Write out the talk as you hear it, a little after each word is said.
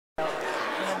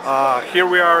Here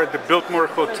we are at the Biltmore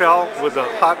Hotel with a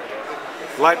hot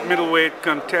light middleweight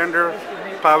contender,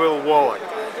 Pawel Wolak.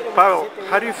 Pawel,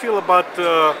 how do you feel about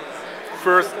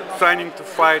first signing to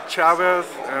fight Chavez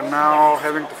and now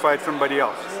having to fight somebody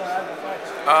else?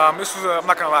 This was I'm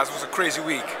not gonna lie, this was a crazy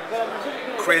week.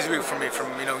 Crazy week for me,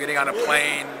 from getting on a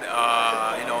plane,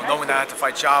 knowing that I had to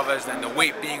fight Chavez, then the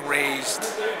weight being raised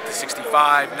to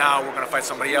 65. Now we're gonna fight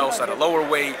somebody else at a lower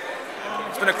weight.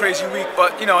 It's been a crazy week,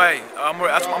 but hey, I'm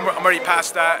already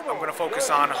past that. I'm gonna focus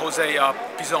on Jose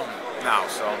Pizon now,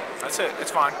 so that's it.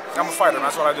 It's fine. I'm a fighter, and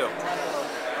that's what I do.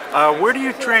 Where do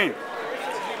you train?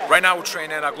 Right now we're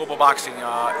training at Global Boxing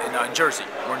in Jersey.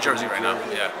 We're in Jersey right now.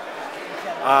 Yeah.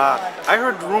 I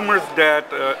heard rumors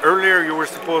that earlier you were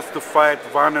supposed to fight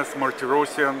Vanes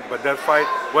Martirosyan, but that fight,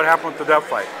 what happened to that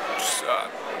fight?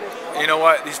 You know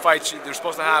what? These fights, they're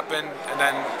supposed to happen, and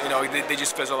then they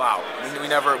just fizzle out. We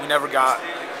never got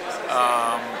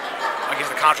I guess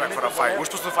the contract for that fight. We're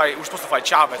supposed to fight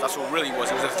Chavez. That's what it really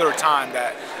was. It was the third time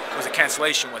that there was a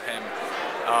cancellation with him.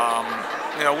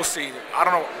 We'll see. I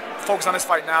don't know. Focus on this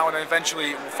fight now, and then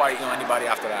eventually we'll fight anybody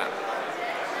after that.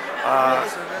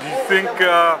 Do you think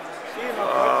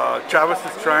Chavez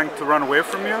is trying to run away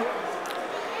from you,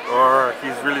 or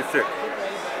he's really sick?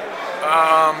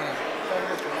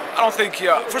 I don't think.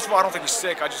 First of all, I don't think he's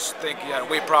sick. I just think he had a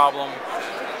weight problem.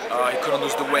 He couldn't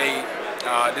lose the weight.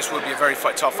 This would be a very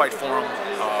tough fight for him.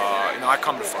 I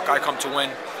come to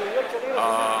win.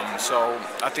 So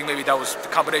I think maybe that was the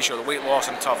combination of the weight loss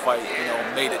and the tough fight.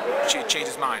 Made it change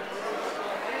his mind.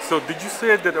 So did you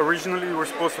say that originally you were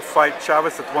supposed to fight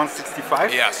Chavez at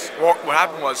 165? Yes. Well, what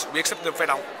happened was we accepted the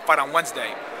fight on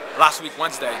Wednesday, last week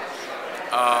Wednesday.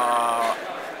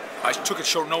 I took it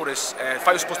short notice, and the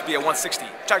fight was supposed to be at 160,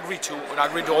 which I agreed to, and I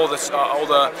agreed to all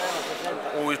what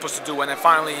we were supposed to do. And then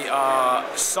finally,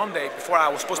 Sunday, before I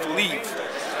was supposed to leave,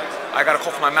 I got a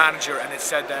call from my manager, and it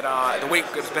said that the weight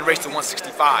has been raised to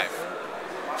 165.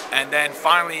 And then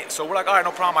finally, so we're like, all right,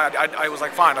 no problem. I was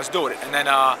like, fine, let's do it. And then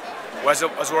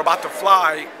as we're about to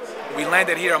fly, we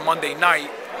landed here on Monday night,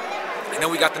 and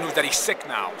then we got the news that he's sick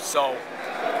now. So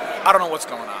I don't know what's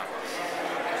going on.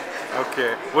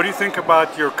 Okay. What do you think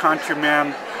about your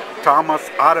countryman, Thomas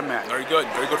Ataman? Very good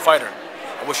fighter.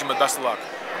 I wish him the best of luck.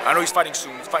 I know he's fighting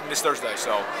soon. He's fighting this Thursday,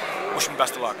 so wish him the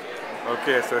best of luck.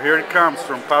 Okay, so here it comes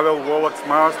from Pawel Wolak's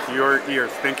mouth to your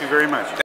ears. Thank you very much.